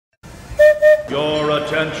Your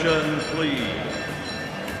attention, please.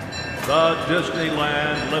 The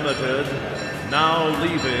Disneyland Limited now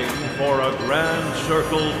leaving for a grand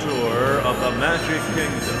circle tour of the Magic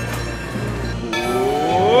Kingdom.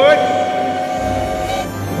 What?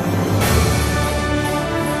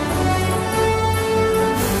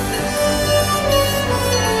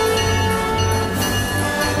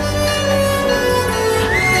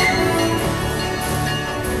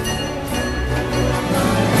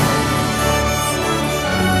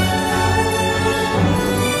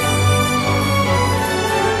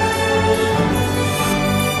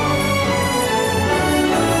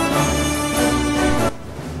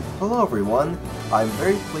 Hello everyone, I'm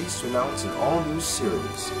very pleased to announce an all-new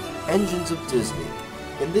series, Engines of Disney.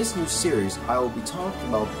 In this new series, I will be talking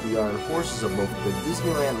about the iron horses of both the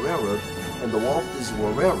Disneyland Railroad and the Walt Disney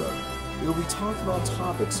World Railroad. We will be talking about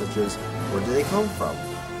topics such as, where do they come from,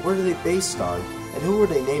 where are they based on, and who were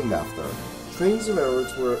they named after. Trains and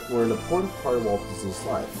railroads were an important part of Walt Disney's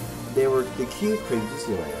life. They were the key to creating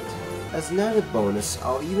Disneyland. As an added bonus,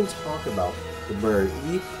 I'll even talk about the Prairie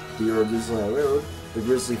E, the early Disneyland Railroad, the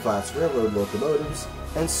Grizzly Flats Railroad locomotives,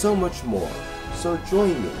 and so much more. So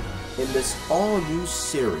join me in this all-new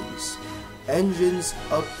series, Engines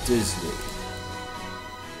of Disney.